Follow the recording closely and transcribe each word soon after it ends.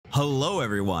Hello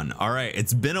everyone. All right,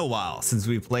 it's been a while since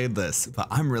we played this, but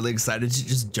I'm really excited to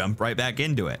just jump right back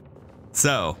into it.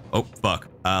 So, oh fuck.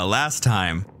 Last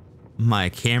time my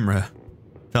camera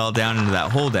fell down into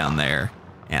that hole down there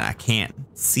and I can't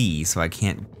see, so I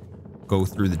can't go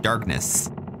through the darkness.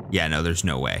 Yeah, no, there's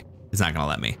no way. It's not gonna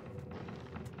let me.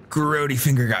 Grody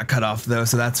finger got cut off though,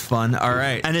 so that's fun. All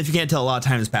right, and if you can't tell, a lot of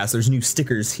time has passed. There's new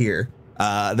stickers here.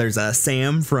 There's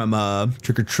Sam from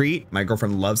Trick or Treat. My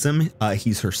girlfriend loves him.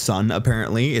 He's her son,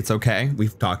 apparently. It's okay.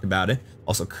 We've talked about it.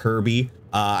 Also Kirby.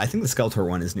 I think the Skeletor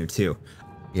one is new too.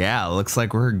 Yeah, looks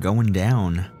like we're going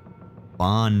down.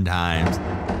 Fun times.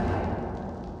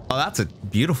 Oh, that's a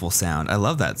beautiful sound. I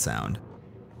love that sound.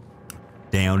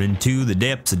 Down into the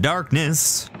depths of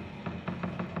darkness.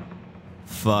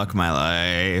 Fuck my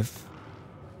life.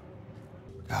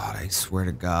 God, I swear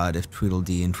to God, if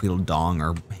Tweedledee and Tweedledong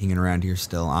are hanging around here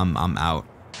still, I'm out.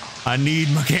 I need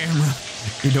my camera.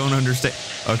 You don't understand.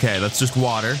 Okay, that's just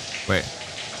water. Wait.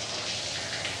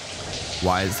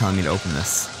 Why is it telling me to open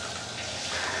this?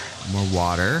 More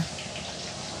water.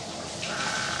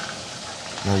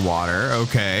 More water.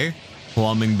 Okay.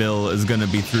 Plumbing bill is gonna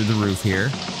be through the roof here.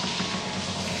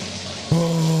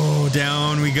 Oh,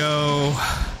 down we go.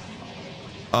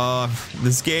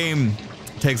 This game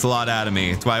takes a lot out of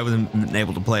me. That's why I wasn't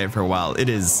able to play it for a while. It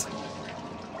is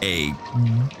a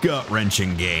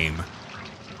gut-wrenching game.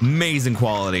 Amazing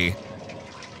quality.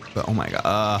 But oh my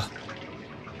god,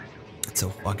 it's so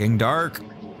fucking dark.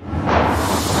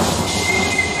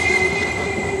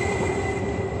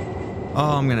 Oh,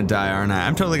 I'm gonna die, aren't I?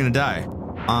 I'm totally gonna die.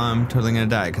 I'm totally gonna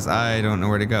die because I don't know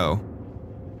where to go.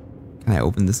 Can I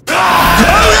open this?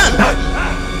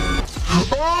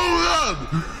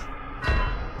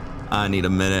 I need a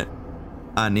minute.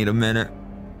 I need a minute.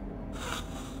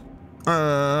 Oh,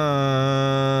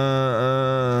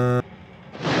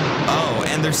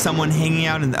 and there's someone hanging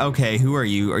out in the, okay, who are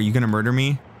you? Are you gonna murder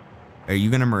me? Are you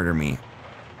gonna murder me?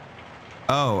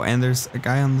 Oh, and there's a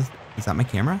guy on the, is that my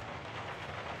camera?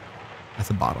 That's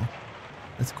a bottle.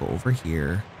 Let's go over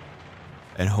here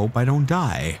and hope I don't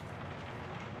die.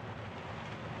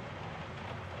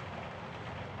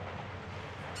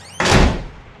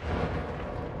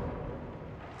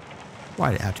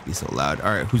 Why'd it have to be so loud?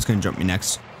 All right, who's gonna jump me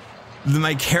next?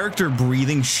 My character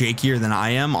breathing shakier than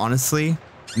I am, honestly,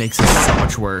 makes it so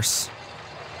much worse.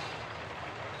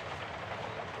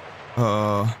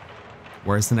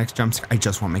 Where's the next jump scare? I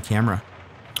just want my camera.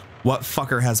 What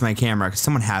fucker has my camera? Because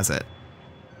someone has it.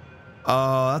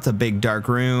 Oh, that's a big dark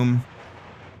room.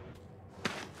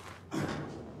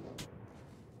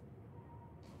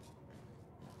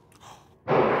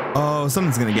 Oh,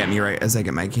 someone's gonna get me right as I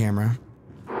get my camera.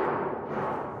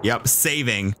 Yep,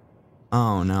 saving.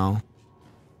 Oh no.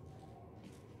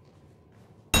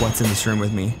 What's in this room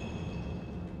with me?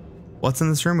 What's in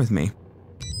this room with me?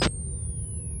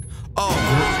 Oh.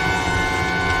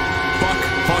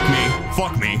 Fuck me.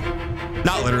 Fuck me.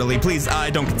 Not literally, please.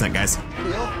 Don't consent, guys.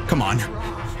 Come on.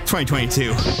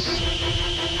 2022.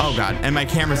 Oh god, and my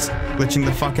camera's glitching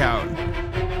the fuck out.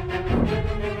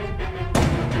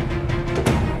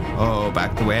 Oh,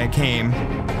 back the way I came.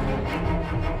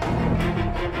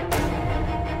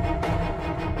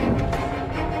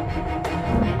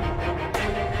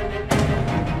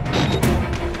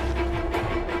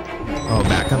 Oh,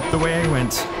 back up the way I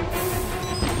went.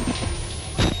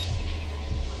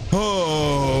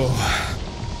 Oh,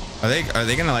 are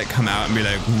they gonna like come out and be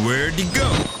like, where'd you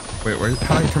go? Wait,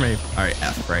 how do I turn my? All right,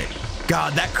 F, right.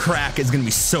 God, that crack is gonna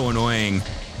be so annoying.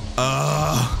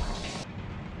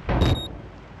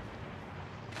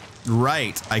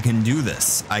 Right, I can do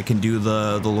this. I can do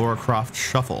the Lara Croft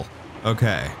shuffle.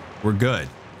 Okay, we're good.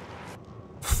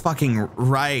 Fucking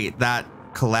right, that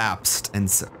collapsed and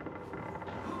so.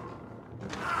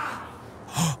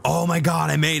 Oh my god,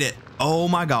 I made it. Oh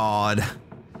my god.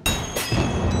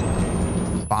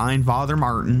 Fine, Father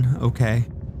Martin. Okay.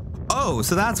 Oh,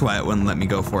 so that's why it wouldn't let me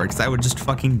go for it, because I would just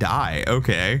fucking die.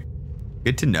 Okay.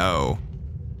 Good to know.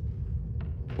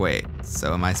 Wait,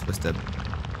 so am I supposed to?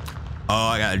 Oh,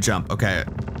 I gotta jump. Okay.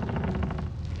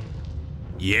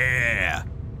 Yeah.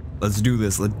 Let's do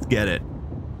this. Let's get it.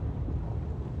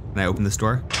 Can I open this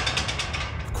door?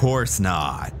 Of course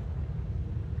not.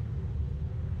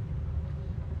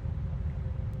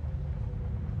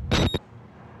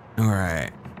 All right.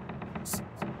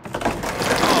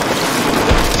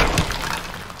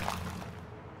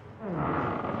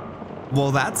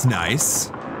 Well, that's nice.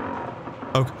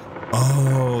 Okay.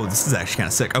 Oh, this is actually kind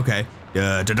of sick. Okay.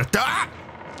 It's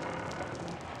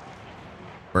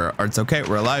okay.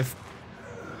 We're alive.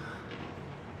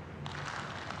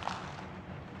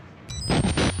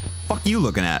 Fuck you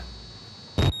looking at?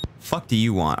 fuck do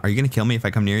you want? Are you gonna kill me if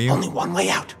I come near you? Only one way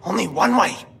out. Only one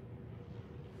way.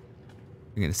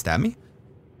 You're gonna stab me?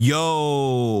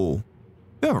 Yo!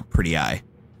 You have a pretty eye.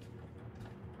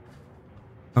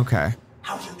 Okay.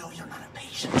 How do you know you're not a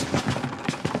patient?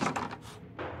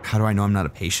 How do I know I'm not a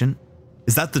patient?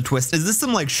 Is that the twist? Is this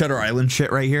some like Shutter Island shit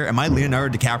right here? Am I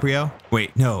Leonardo DiCaprio?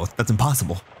 Wait, no, that's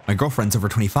impossible. My girlfriend's over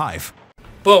 25.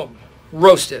 Boom.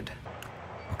 Roasted.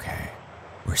 Okay.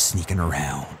 We're sneaking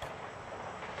around.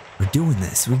 We're doing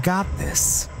this. We got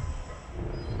this.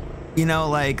 You know,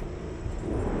 like...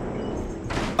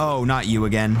 Oh, not you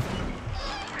again.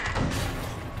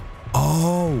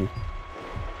 Oh!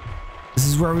 This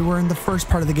is where we were in the first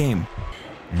part of the game.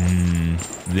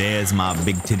 There's my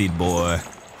big titted boy.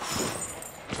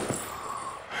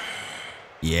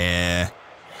 Yeah,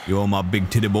 you're my big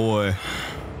titty boy.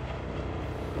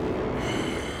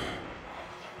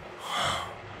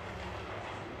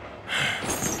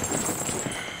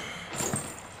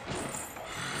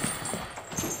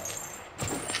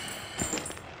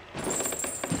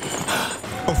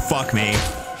 Oh, fuck me.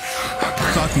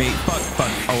 Fuck me.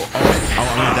 Fuck. Oh,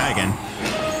 I'm gonna die again.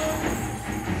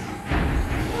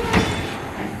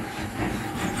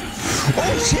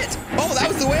 Oh, shit. Oh, that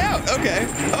was the way out. Okay.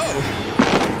 Oh.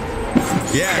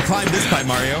 Yeah, climb this pipe,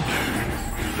 Mario.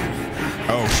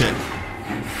 Oh, shit.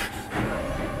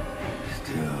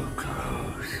 Still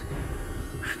close.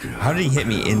 How did he hit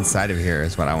me inside of here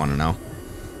is what I want to know.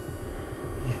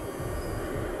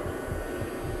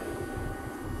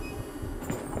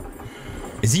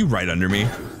 Is he right under me?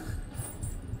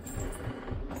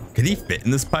 Could he fit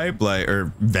in this pipe? Like,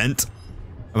 or vent?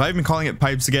 Have I been calling it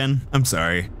pipes again? I'm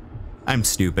sorry. I'm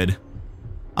stupid.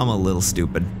 I'm a little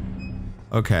stupid.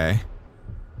 Okay.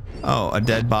 Oh, a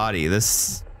dead body.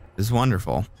 This is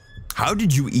wonderful. How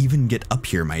did you even get up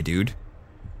here, my dude?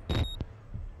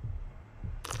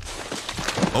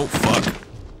 Oh, fuck.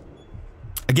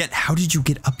 Again, how did you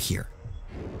get up here?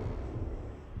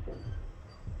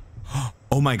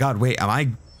 Oh my god, wait,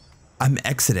 I'm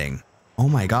exiting. Oh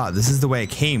my god, this is the way I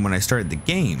came when I started the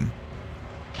game.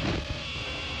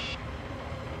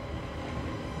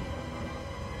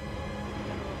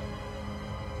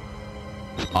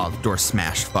 Oh, the door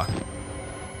smashed, fuck.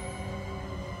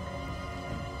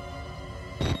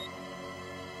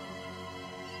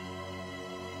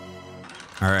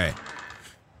 All right,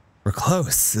 we're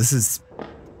close. This is...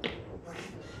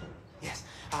 Yes,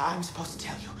 I'm supposed to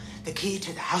tell you. The key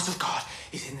to the house of God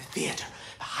is in the theater,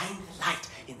 behind the light.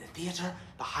 In the theater,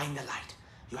 behind the light.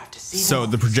 You have to see. So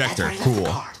the projector,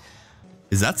 cool.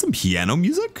 Is that some piano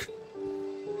music?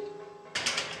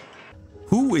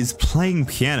 Who is playing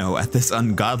piano at this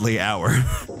ungodly hour?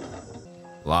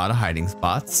 A lot of hiding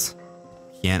spots.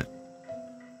 Piano.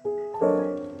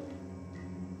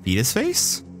 Fetus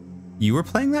face? You were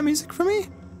playing that music for me?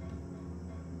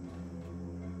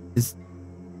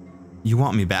 You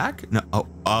want me back? No.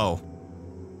 Oh.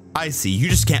 I see. You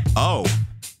just can't. Oh.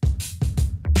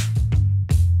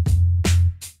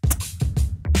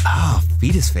 Oh,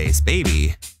 fetus face,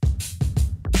 baby.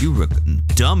 You look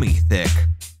dummy thick.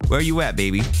 Where are you at,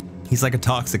 baby? He's like a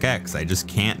toxic ex. I just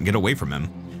can't get away from him.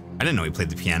 I didn't know he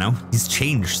played the piano. He's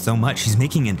changed so much. He's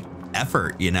making an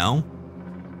effort, you know?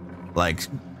 Like,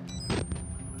 I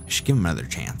should give him another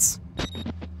chance.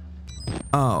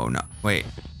 Oh, no. Wait.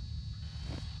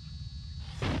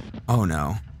 Oh,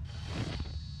 no.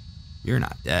 You're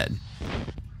not dead.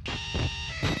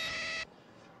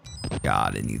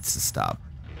 God, it needs to stop.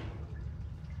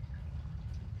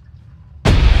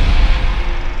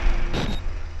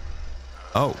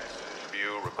 Oh.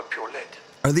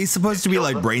 Are these supposed to be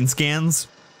like brain scans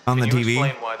on the TV?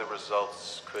 Why the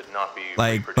results could not be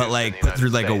like, but like put through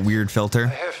like a weird filter? I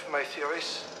have my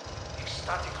theories.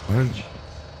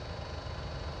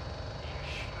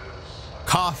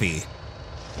 Coffee.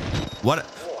 What?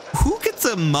 Who gets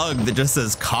a mug that just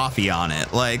says coffee on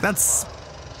it? Like, that's...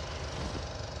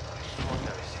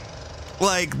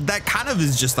 Like, that kind of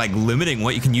is just like limiting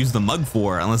what you can use the mug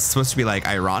for, unless it's supposed to be like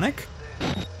ironic.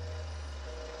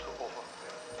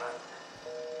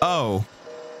 Oh,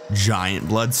 giant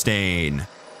blood stain.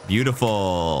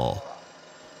 Beautiful.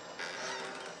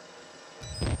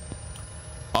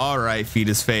 All right,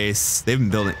 fetus face. They've been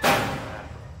building.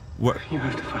 What? You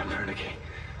have to find Vernicky.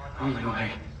 Only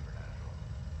way.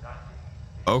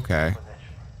 Okay.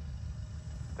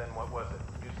 Then what was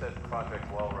it? You said Project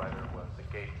Wallrider was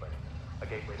a gateway. A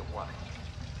gateway to what?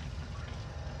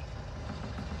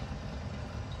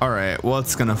 All right,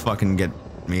 what's gonna fucking get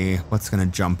me? What's gonna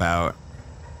jump out?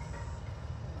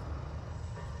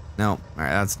 No, all right,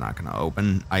 that's not gonna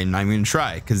open. I'm not even gonna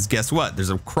try, because guess what?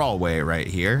 There's a crawlway right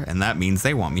here, and that means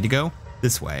they want me to go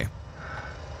this way.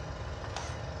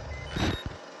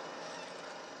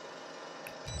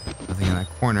 Nothing in that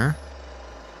corner.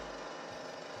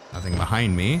 Nothing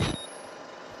behind me.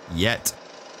 Yet.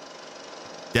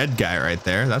 Dead guy right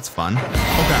there. That's fun.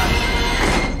 Oh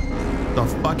god. The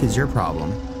fuck is your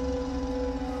problem?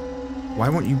 Why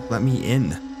won't you let me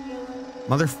in?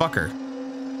 Motherfucker.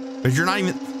 But you're not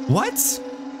even... What?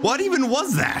 What even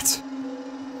was that?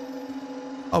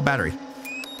 Oh, battery.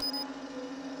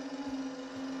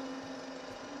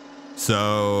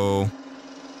 So...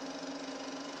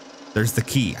 There's the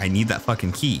key. I need that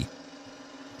fucking key.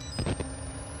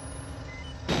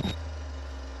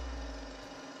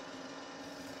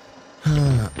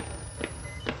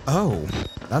 Oh,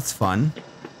 that's fun.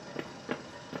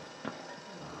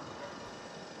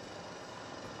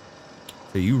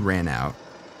 So you ran out.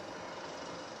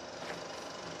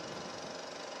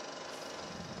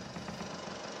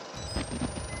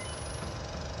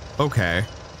 Okay.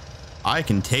 I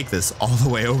can take this all the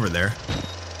way over there.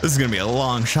 This is gonna be a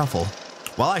long shuffle.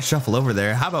 While I shuffle over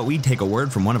there, how about we take a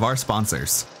word from one of our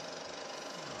sponsors?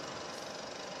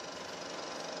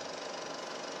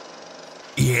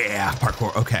 Yeah,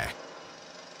 parkour, okay.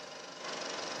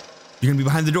 You're gonna be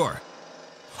behind the door.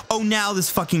 Oh, now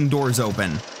this fucking door's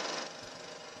open.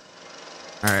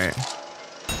 All right.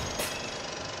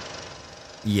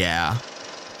 Yeah,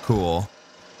 cool.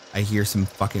 I hear some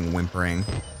fucking whimpering.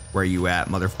 Where you at,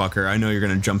 motherfucker? I know you're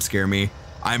gonna jump scare me.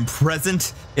 I'm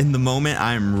present in the moment.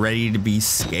 I'm ready to be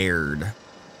scared.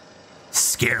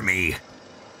 Scare me.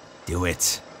 Do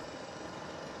it.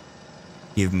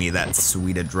 Give me that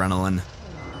sweet adrenaline.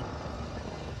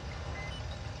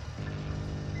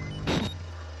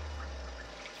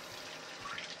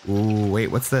 Ooh, wait,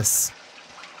 what's this?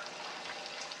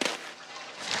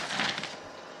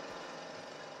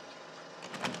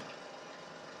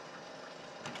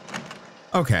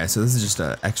 Okay, so this is just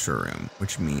an extra room,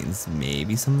 which means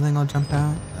maybe something will jump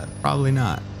out, but probably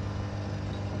not.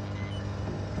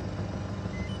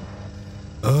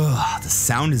 Ugh, the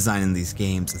sound design in these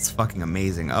games, it's fucking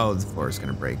amazing. Oh, the floor is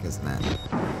gonna break, isn't it?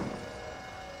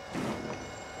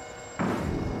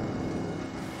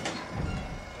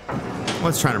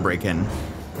 What's trying to break in?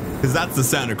 Because that's the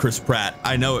sound of Chris Pratt.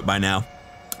 I know it by now.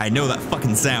 I know that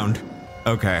fucking sound.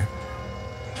 Okay.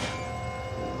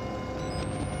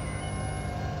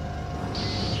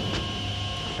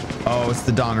 Oh, it's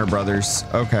the Donger brothers.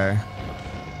 Okay.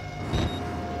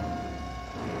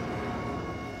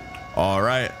 All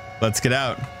right, let's get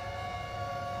out.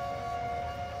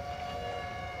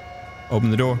 Open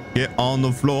the door. Get on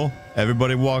the floor.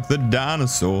 Everybody walk the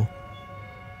dinosaur.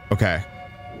 Okay.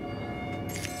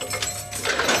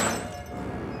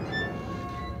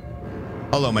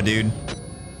 Hello, my dude.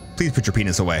 Please put your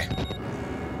penis away.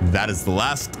 That is the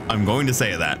last I'm going to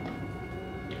say of that.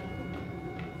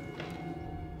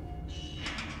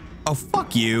 Oh,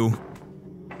 fuck you.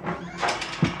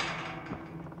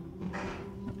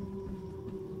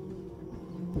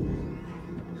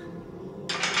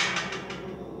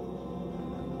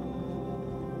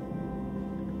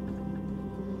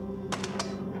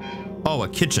 Oh, a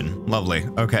kitchen. Lovely.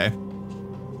 Okay.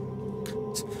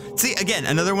 See, again,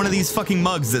 another one of these fucking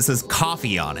mugs that says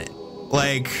coffee on it.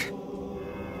 Like,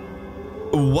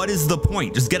 what is the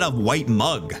point? Just get a white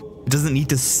mug. It doesn't need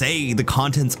to say the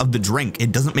contents of the drink.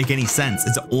 It doesn't make any sense.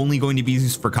 It's only going to be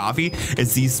used for coffee.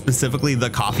 It's these specifically the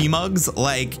coffee mugs.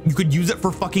 Like, you could use it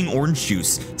for fucking orange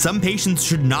juice. Some patients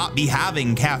should not be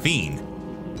having caffeine.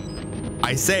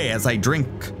 I say as I drink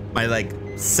my like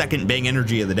second Bang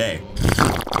Energy of the day.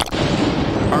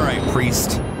 All right,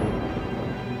 priest.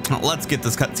 Let's get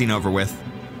this cutscene over with.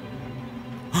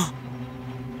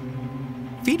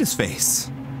 Fetus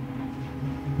face.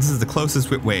 This is the closest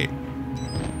we wait.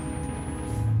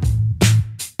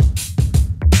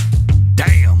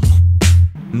 Damn.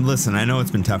 Listen, I know it's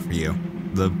been tough for you.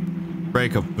 The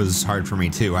breakup was hard for me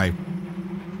too. It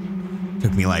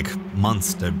took me like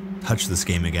months to touch this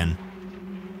game again.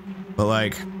 But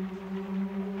like,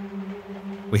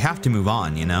 we have to move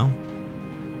on, you know?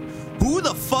 Who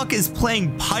the fuck is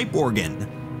playing pipe organ?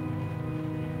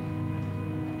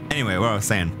 Anyway, what I was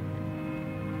saying.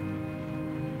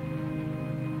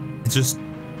 It's just,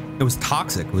 it was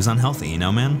toxic. It was unhealthy, you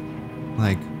know, man?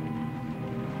 Like,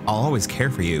 I'll always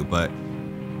care for you, but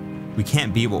we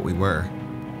can't be what we were.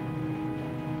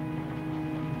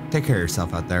 Take care of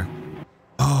yourself out there.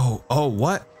 Oh,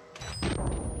 what?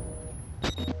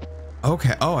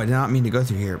 Okay. Oh, I did not mean to go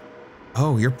through here.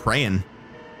 Oh, you're praying.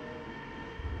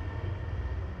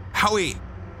 Howie,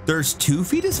 there's two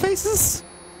fetus faces?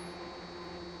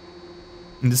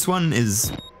 And this one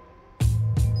is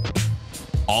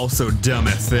also dumb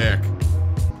and thick.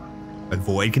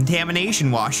 Avoid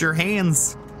contamination, wash your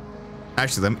hands.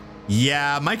 Actually,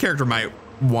 yeah, my character might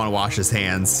want to wash his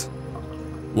hands.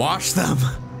 Wash them.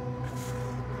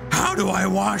 How do I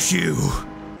wash you?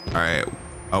 All right.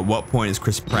 At what point is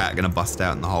Chris Pratt gonna bust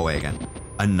out in the hallway again?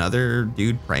 Another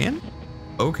dude praying?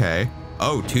 Okay.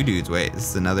 Oh, two dudes. Wait, this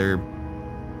is another.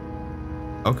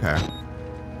 Okay.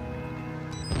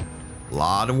 A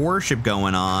lot of worship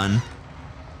going on.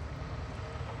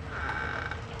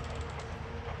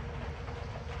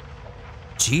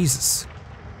 Jesus.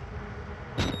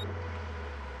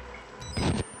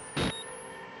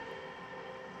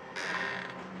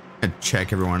 I'd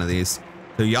check every one of these.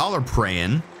 So y'all are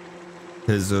praying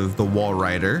because of the wall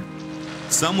rider.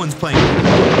 Someone's playing.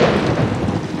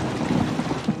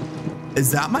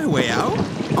 Is that my way out?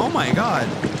 Oh my God.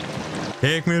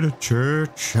 Take me to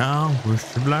church. I'll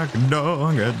worship like a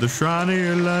dog at the shrine of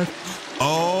your life.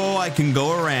 Oh, I can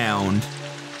go around.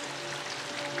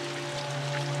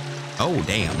 Oh,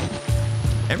 damn.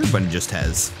 Everybody just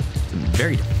has some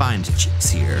very defined cheeks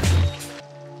here.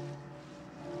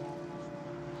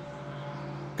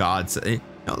 God,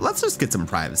 no, let's just get some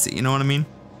privacy. You know what I mean?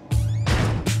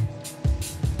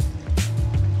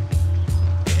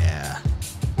 Yeah.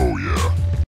 Oh, yeah.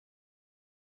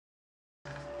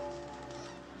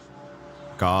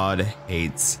 God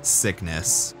hates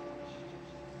sickness.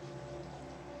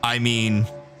 I mean,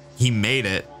 he made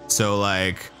it. So,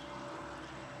 like,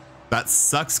 that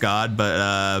sucks, God,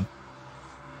 but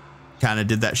kind of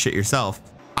did that shit yourself.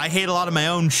 I hate a lot of my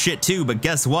own shit too, but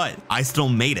guess what? I still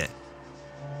made it.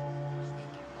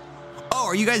 Oh,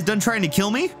 are you guys done trying to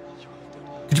kill me?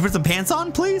 Could you put some pants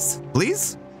on, please?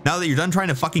 Please? Now that you're done trying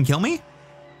to fucking kill me?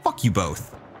 Fuck you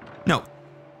both. No.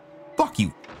 Fuck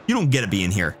you. You don't get to be in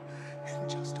here. In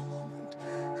just a moment.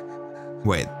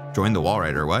 Wait, join the wall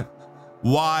rider, what?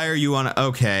 Why are you on?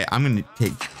 Okay, I'm gonna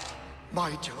take.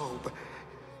 My Job,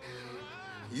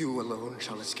 you alone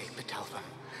shall escape to tell them.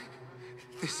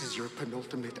 This is your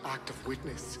penultimate act of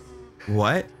witness.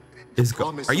 What is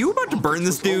are you about to burn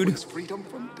this dude? Freedom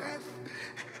from death.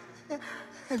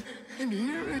 And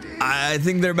here it is. I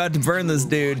think they're about to burn this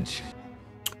dude.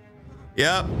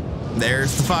 Yep,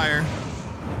 there's the fire.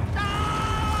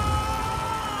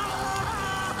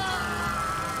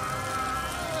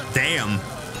 Damn.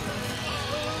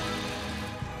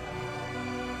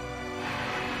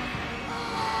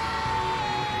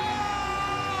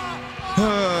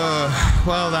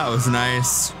 Well, that was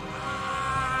nice.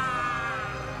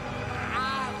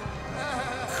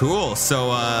 Cool. So,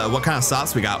 what kind of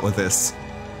sauce we got with this?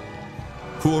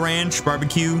 Cool Ranch,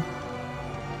 barbecue?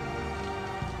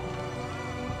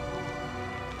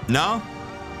 No?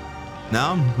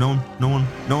 No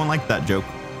one liked that joke.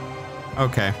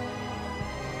 Okay.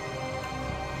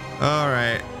 All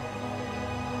right.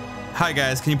 Hi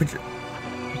guys, can you put your,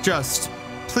 just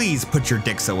please put your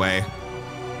dicks away.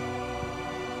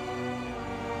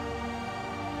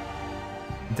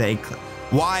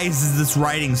 Why is this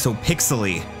writing so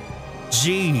pixely?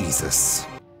 Jesus.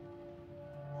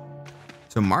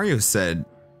 So Mario said,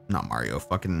 not Mario,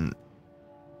 fucking.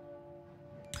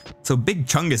 So Big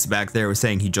Chungus back there was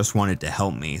saying he just wanted to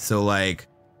help me. So like,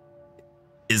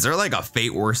 is there like a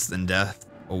fate worse than death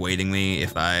awaiting me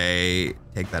if I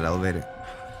take that elevator?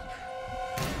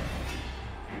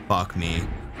 Fuck me.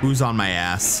 Who's on my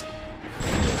ass?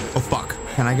 Oh fuck.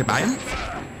 Can I get by him?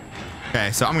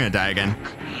 Okay, so I'm gonna die again.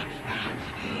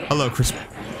 Hello, Chris.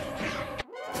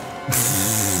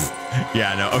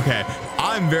 Yeah, no, okay.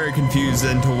 I'm very confused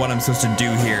into what I'm supposed to do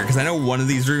here because I know one of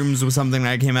these rooms was something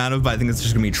that I came out of, but I think it's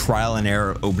just gonna be trial and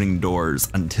error opening doors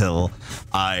until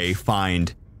I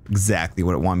find exactly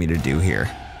what it wants me to do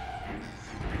here.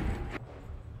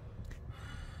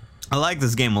 I like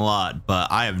this game a lot, but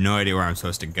I have no idea where I'm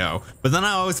supposed to go. But then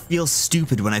I always feel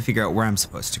stupid when I figure out where I'm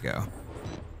supposed to go.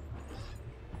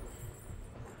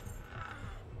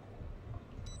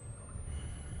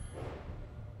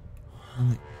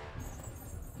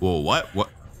 Whoa, what? What?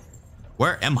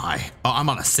 Where am I? Oh, I'm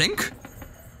on a sink?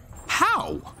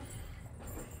 How?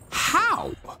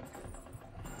 How?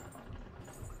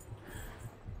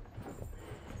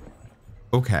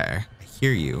 Okay, I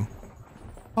hear you.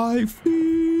 I feel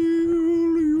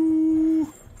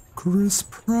you, Chris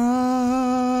Pratt.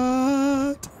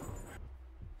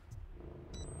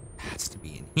 Has to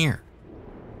be in here.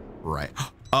 Right.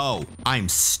 Oh, I'm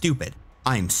stupid.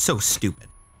 I'm so stupid.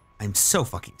 I'm so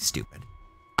fucking stupid.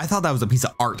 I thought that was a piece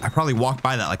of art. I probably walked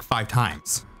by that like 5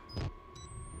 times.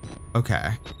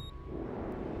 Okay.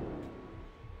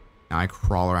 Now I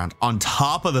crawl around on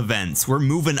top of the vents. We're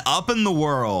moving up in the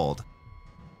world.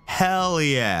 Hell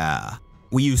yeah.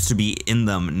 We used to be in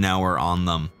them, now we're on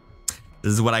them.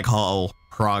 This is what I call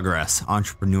progress,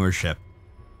 entrepreneurship.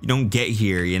 You don't get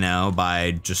here, you know,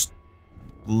 by just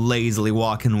lazily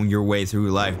walking your way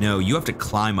through life. No, you have to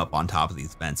climb up on top of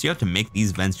these vents. You have to make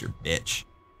these vents your bitch.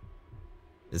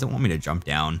 Does it want me to jump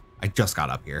down? I just got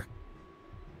up here.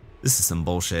 This is some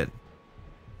bullshit.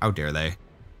 How dare they?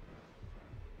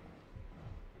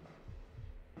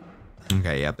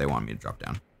 Okay, yep, they want me to drop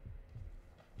down.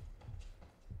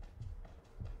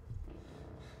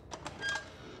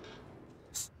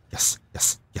 Yes,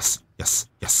 yes, yes, yes,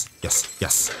 yes, yes,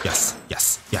 yes, yes,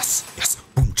 yes, yes, yes.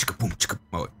 Boom, chicka, boom, chicka.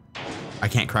 Oh, I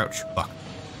can't crouch. Fuck.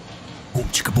 Boom,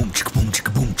 chicka, boom, chicka, boom,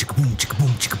 chicka, boom, chicka, boom, chicka, boom,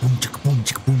 chicka, boom, chicka, boom,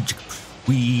 chicka, boom, chicka.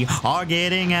 We are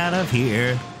getting out of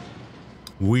here.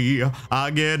 We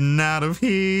are getting out of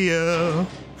here.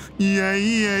 Yeah,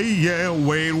 yeah, yeah.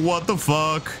 Wait, what the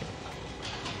fuck?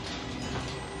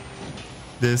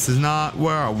 This is not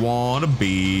where I want to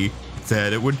be.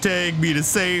 Said it would take me to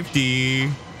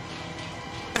safety.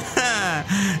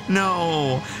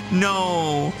 No,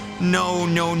 no, no,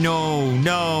 no, no,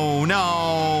 no,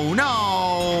 no,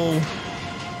 no.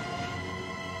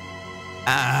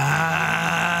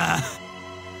 Ah.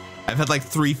 I've had like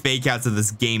 3 fake outs of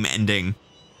this game ending.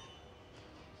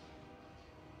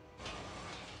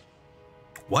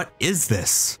 What is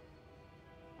this?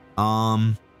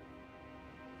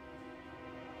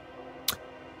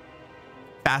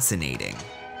 Fascinating.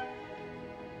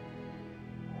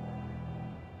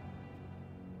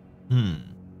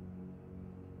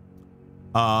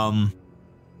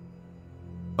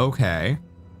 Okay.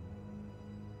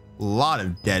 A lot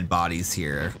of dead bodies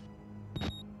here.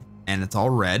 And it's all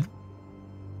red.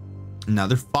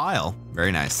 Another file.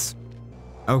 Very nice.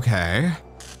 Okay.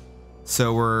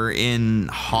 So we're in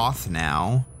Hoth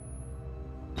now.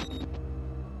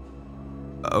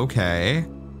 Okay.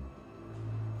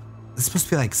 It's supposed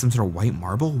to be like some sort of white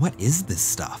marble? What is this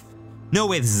stuff? No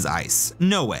way this is ice.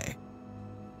 No way.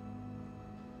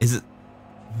 Is it?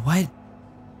 What?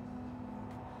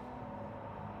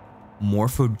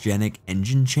 Morphogenic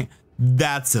engine change?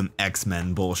 That's some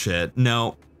X-Men bullshit.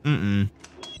 No.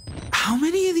 How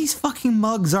many of these fucking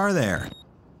mugs are there?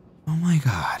 Oh my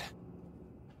god.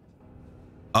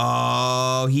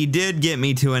 Oh, he did get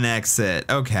me to an exit.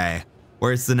 Okay.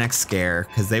 Where's the next scare?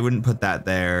 Because they wouldn't put that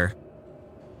there.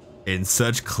 In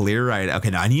such clear right.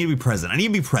 Okay, now I need to be present. I need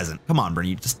to be present. Come on, Bernie.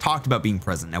 You just talked about being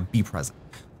present. Now be present.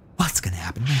 What's gonna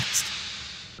happen next?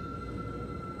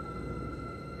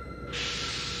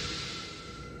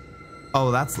 Oh,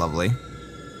 that's lovely.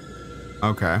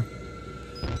 Okay.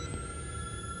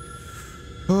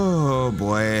 Oh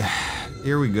boy.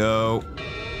 Here we go.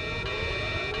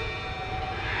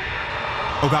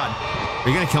 Oh god. Are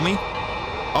you gonna kill me?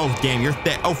 Oh damn, you're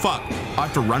thick. Oh fuck. I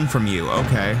have to run from you.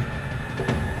 Okay.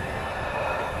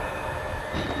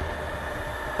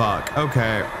 Fuck.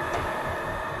 Okay.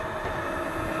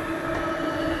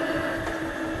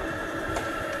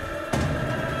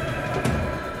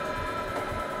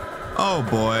 Oh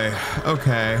boy.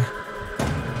 Okay.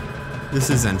 This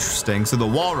is interesting. So the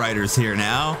wall rider's here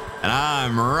now, and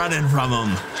I'm running from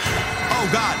him. Oh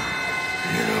god.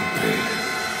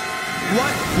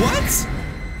 What?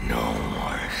 No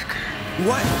more escape.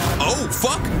 What? Oh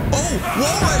fuck. Oh,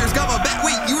 wall rider's got my back.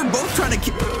 Wait, you were both trying to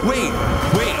kill. Wait.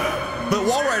 But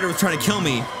wall rider was trying to kill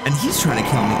me, and he's trying to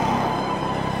kill me.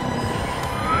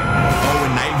 Oh,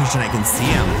 in night vision I can see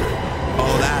him.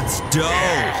 Oh, that's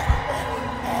dope.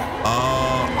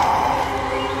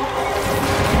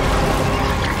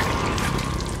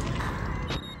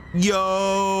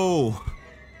 Yo!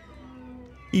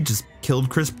 He just killed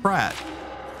Chris Pratt.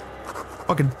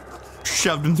 Fucking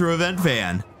shoved him through a vent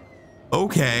fan.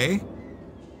 Okay.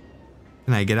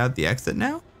 Can I get out the exit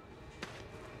now?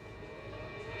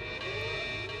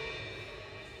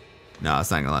 No,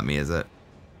 it's not gonna let me, is it?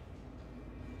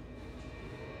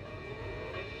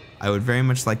 I would very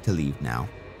much like to leave now.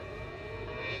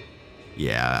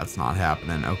 Yeah, that's not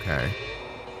happening. Okay.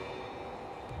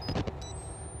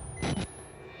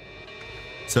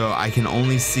 So I can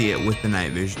only see it with the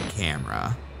night vision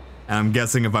camera. And I'm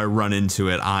guessing if I run into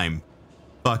it, I'm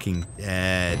fucking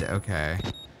dead. Okay.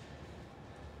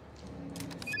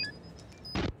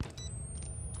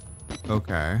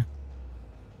 Okay.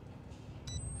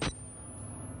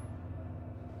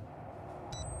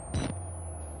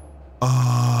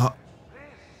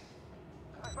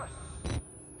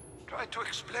 Try to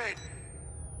explain.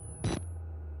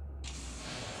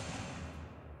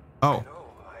 Oh.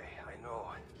 I know.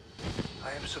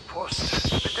 I am supposed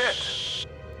to be dead.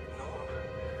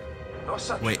 No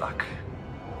such luck.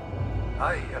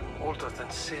 I am older than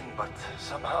sin, but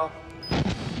somehow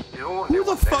who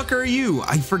the fuck are you?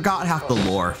 I forgot half the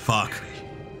lore. Fuck.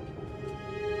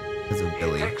 Because of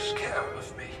Billy. He takes care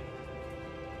of me.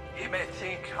 He may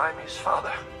think I'm his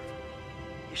father,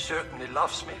 He certainly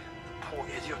loves me, the poor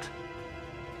idiot.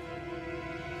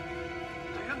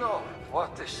 Do you know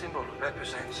what this symbol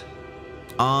represents?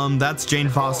 That's Jane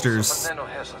Foster's.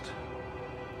 Nanohazard.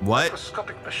 What?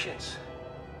 Microscopic machines.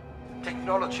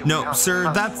 Technology. No,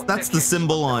 sir, that's the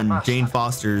symbol on Jane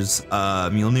Foster's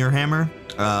Mjolnir hammer.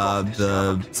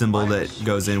 The symbol that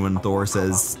goes in when Thor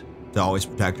says to always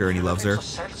protect her and he loves her.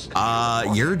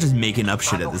 You're just making up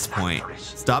shit at this point.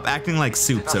 Stop acting like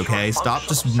soups, okay? Stop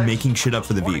just making shit up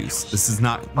for the views. This is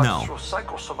not, no.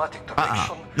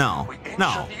 No,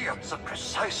 no. The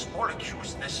precise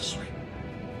molecules necessary.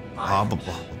 Blah, blah,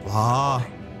 blah, blah.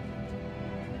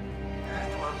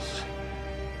 It was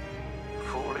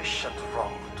foolish and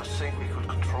wrong to think we could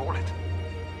control it.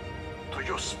 To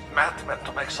use madmen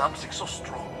to make something so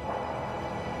strong.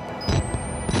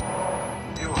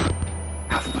 You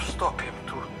have to stop him,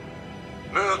 to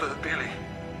murder Billy.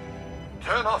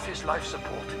 Turn off his life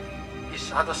support,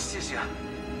 his anesthesia.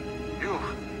 You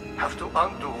have to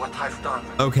undo what I've done.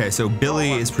 Okay, so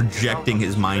Billy is projecting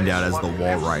his mind out as the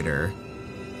Wall Rider.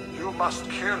 You must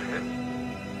kill him.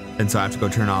 And so I have to go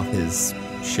turn off his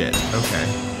shit. Okay.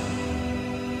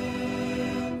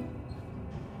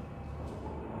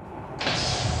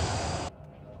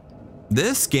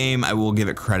 This game, I will give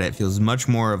it credit, feels much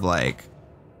more of like,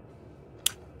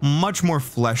 much more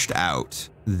fleshed out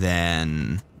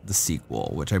than the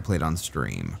sequel, which I played on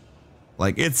stream.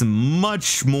 Like, it's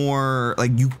much more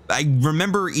like I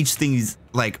remember each thing's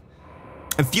like,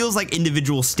 it feels like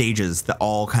individual stages that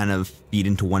all kind of feed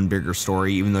into one bigger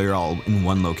story, even though you're all in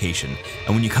one location.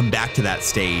 And when you come back to that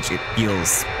stage, it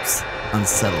feels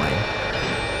unsettling.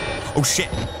 Oh shit.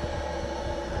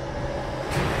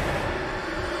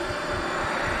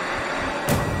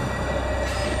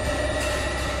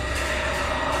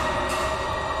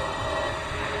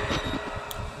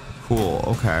 Cool,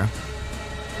 okay.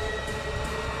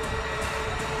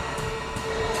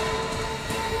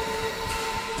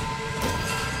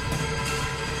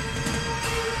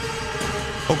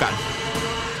 Oh god.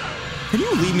 Can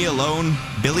you leave me alone,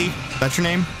 Billy? That's your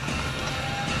name?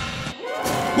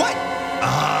 What?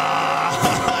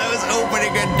 I was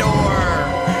opening a door.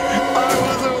 I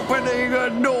was opening a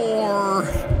door.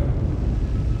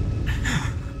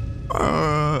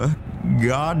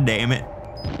 God damn it.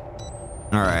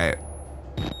 All right.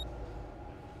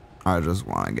 I just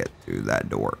want to get through that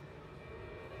door.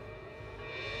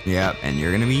 Yep, and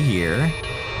you're gonna be here.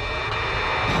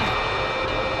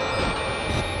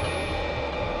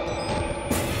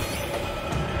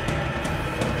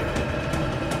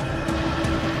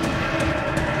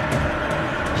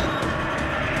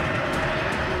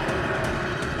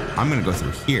 I'm gonna go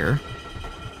through here.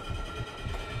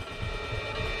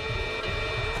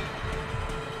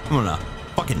 I'm gonna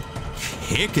fucking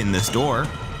kick in this door.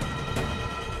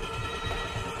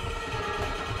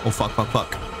 Oh fuck, fuck,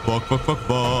 fuck. Fuck, fuck, fuck,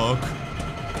 fuck.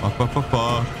 Fuck, fuck, fuck,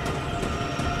 fuck.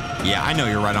 Yeah, I know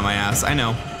you're right on my ass. I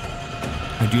know.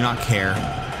 I do not care.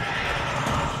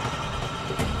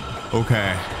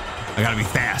 Okay. I gotta be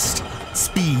fast.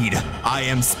 Speed. I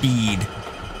am speed.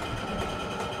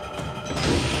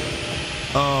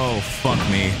 Oh, fuck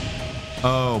me.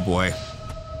 Oh, boy.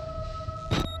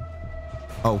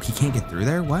 Oh, he can't get through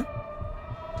there? What?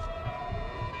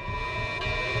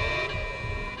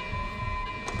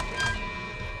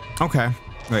 Okay.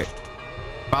 Wait.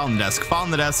 File on the desk. File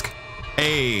on the desk.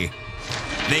 Hey.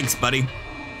 Thanks, buddy.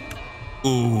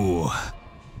 Ooh.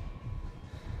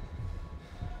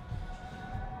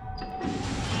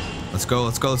 Let's go,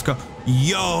 let's go, let's go.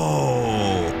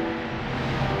 Yo!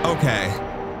 Okay.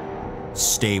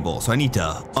 Stable. So I need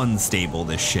to unstable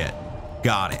this shit.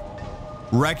 Got it.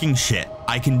 Wrecking shit.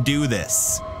 I can do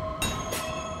this.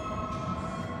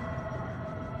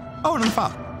 Oh, another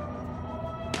file.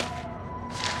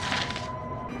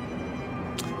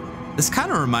 This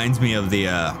kind of reminds me of the,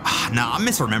 no, I'm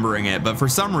misremembering it, but for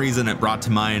some reason it brought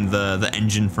to mind the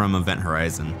engine from Event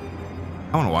Horizon.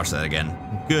 I want to watch that again.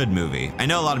 Good movie. I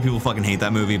know a lot of people fucking hate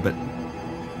that movie, but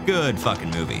good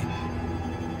fucking movie.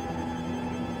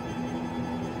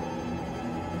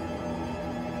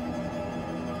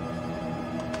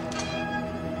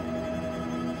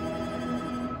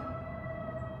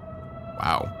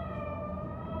 Wow.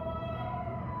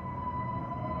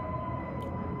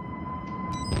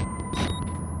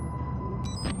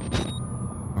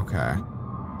 Okay.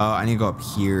 Oh, I need to go up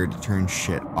here to turn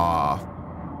shit off.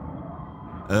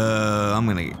 I'm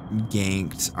gonna get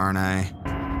ganked, aren't I?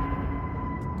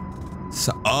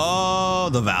 So, oh,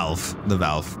 the valve. The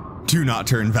valve. Do not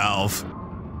turn valve.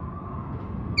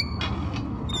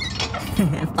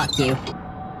 Fuck you.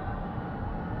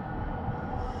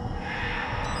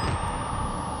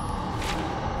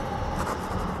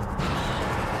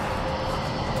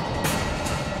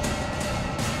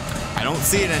 don't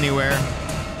see it anywhere.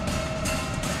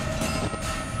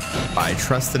 I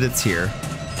trust that it's here.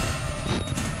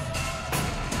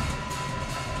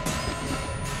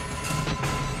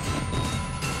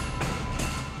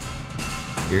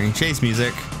 Hearing chase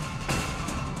music.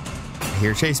 I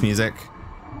hear chase music.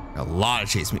 A lot of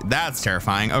chase music. That's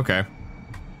terrifying. Okay.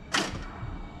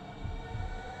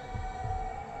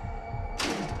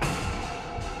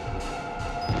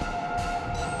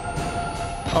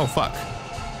 Oh, fuck.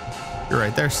 You're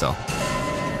right there still.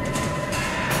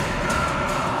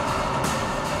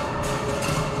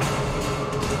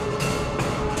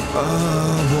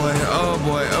 Oh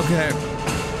boy, okay.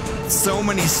 So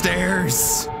many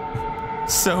stairs.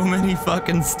 So many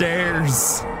fucking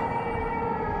stairs.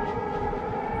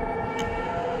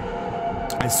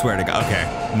 I swear to God. Okay,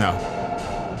 no.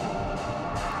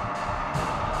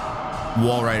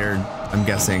 Walrider, I'm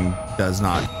guessing, does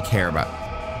not care about.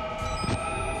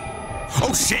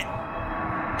 Oh shit!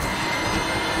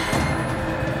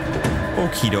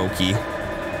 Okie dokie.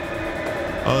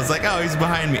 I was like, oh, he's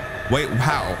behind me. Wait,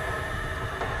 how?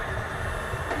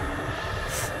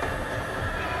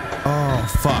 Oh,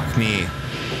 fuck me.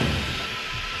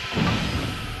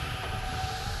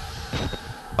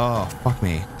 Oh, fuck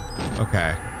me.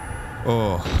 Okay.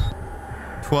 Oh.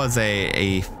 'Twas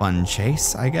a fun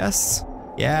chase, I guess.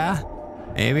 Yeah,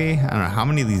 maybe. I don't know. How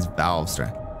many of these valves do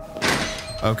I...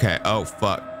 Okay. Oh,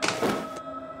 fuck.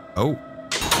 Oh.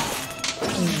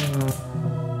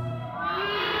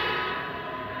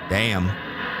 Damn.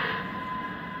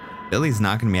 Billy's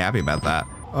not gonna be happy about that.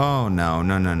 Oh, no.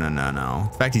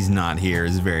 The fact he's not here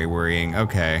is very worrying.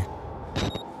 Okay.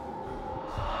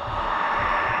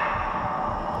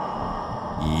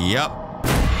 Yep.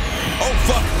 Oh,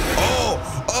 fuck.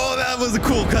 Oh, that was a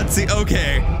cool cutscene.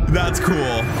 Okay, that's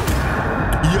cool.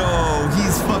 Yo,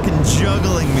 he's fucking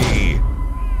juggling me.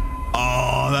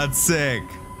 Oh, that's sick.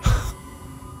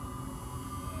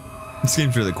 This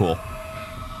game's really cool.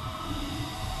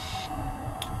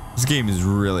 This game is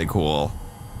really cool.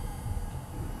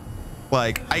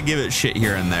 Like, I give it shit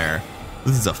here and there.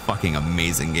 This is a fucking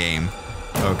amazing game.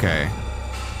 Okay.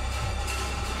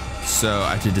 So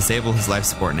I have to disable his life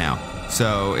support now.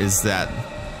 So is that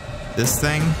this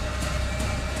thing?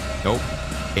 Nope.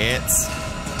 It's...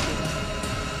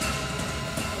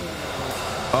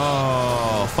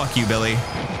 Oh, fuck you, Billy.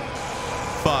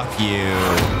 Fuck you.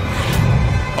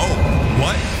 Oh,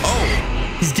 what? Oh,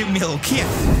 he's giving me a little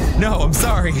kiss. No, I'm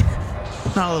sorry.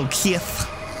 Not a little kiss.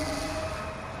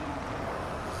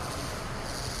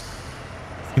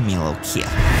 Give me a little kiss.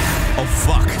 Oh,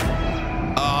 fuck.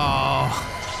 Oh.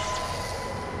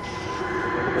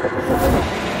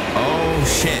 Oh,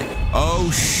 shit.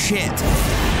 Oh, shit.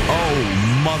 Oh,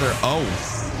 mother. Oh.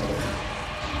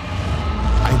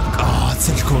 Oh, it's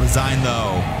such a cool design,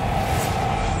 though.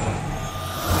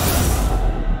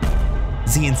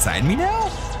 Is he inside me now?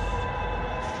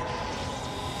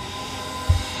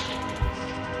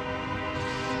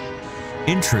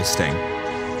 Interesting.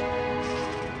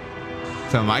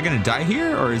 So am I gonna die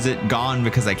here, or is it gone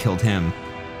because I killed him?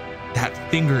 That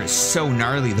finger is so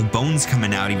gnarly. The bone's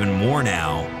coming out even more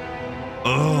now.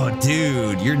 Oh,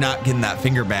 dude, you're not getting that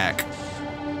finger back.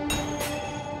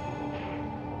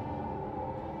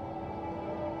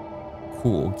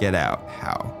 Cool, get out.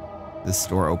 How? Is this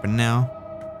door open now?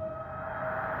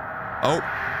 Oh.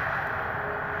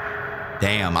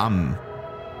 Damn,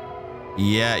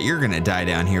 yeah, you're gonna die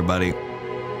down here, buddy.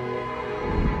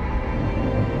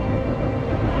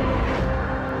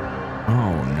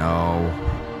 Oh, no.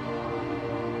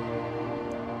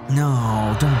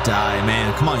 No, don't die,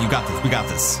 man. Come on, you got this. We got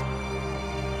this.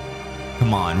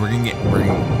 Come on, we're gonna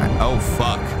oh,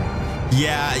 fuck.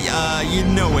 Yeah, you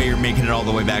no way you're making it all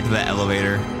the way back to that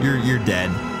elevator. You're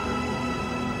dead.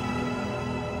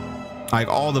 Like,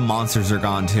 all the monsters are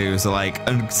gone too. So, like,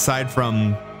 aside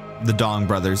from the Dong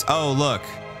brothers. Oh, look,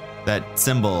 that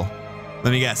symbol.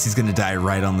 Let me guess, he's gonna die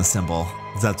right on the symbol.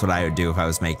 That's what I would do if I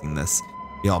was making this.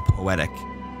 Be all poetic.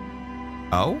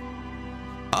 Oh?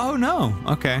 Oh, no.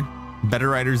 Okay. Better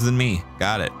writers than me.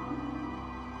 Got it.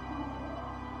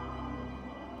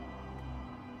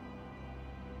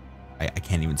 I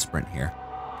can't even sprint here.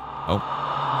 Oh.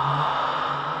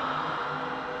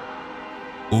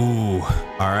 Ooh.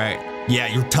 All right. Yeah,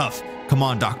 you're tough. Come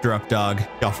on, Dr. Updog.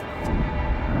 Y'all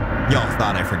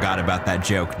thought I forgot about that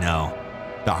joke. No.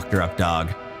 Dr.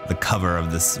 Updog, the cover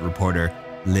of this reporter,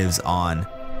 lives on.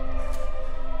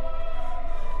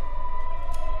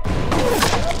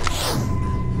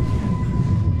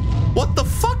 What the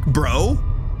fuck, bro?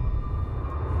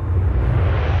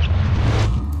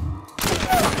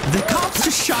 The cops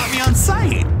just shot me on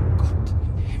sight.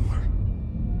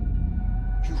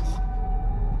 You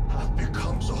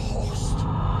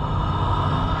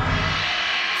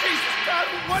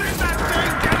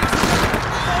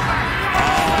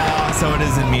so it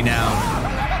is in me now.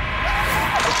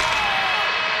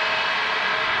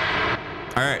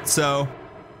 All right, so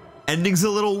ending's a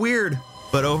little weird,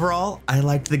 but overall, I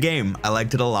liked the game. I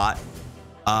liked it a lot.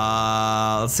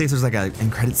 Let's see if there's like a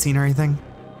end credit scene or anything.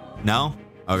 No?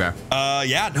 Okay.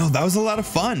 Yeah, no, that was a lot of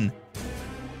fun.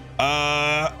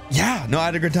 Yeah, no, I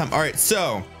had a good time. All right,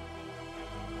 so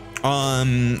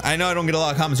I know I don't get a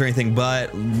lot of comments or anything, but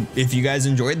if you guys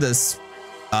enjoyed this,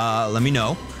 let me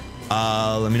know.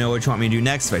 Let me know what you want me to do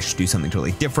next. If I should do something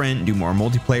totally different, do more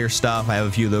multiplayer stuff. I have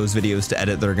a few of those videos to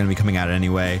edit that are going to be coming out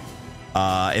anyway.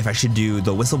 If I should do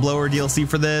the Whistleblower DLC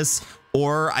for this,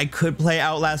 or I could play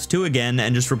Outlast 2 again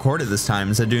and just record it this time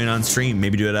instead of doing it on stream.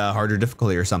 Maybe do it at a harder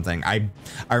difficulty or something. I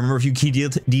remember a few key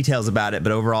details about it,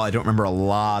 but overall I don't remember a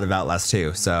lot of Outlast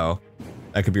 2, so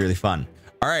that could be really fun.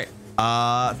 All right.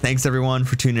 Thanks everyone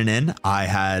for tuning in. I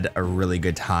had a really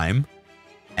good time,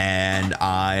 and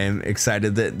I'm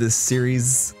excited that this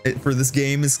series for this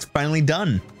game is finally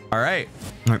done. All right.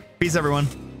 Peace everyone.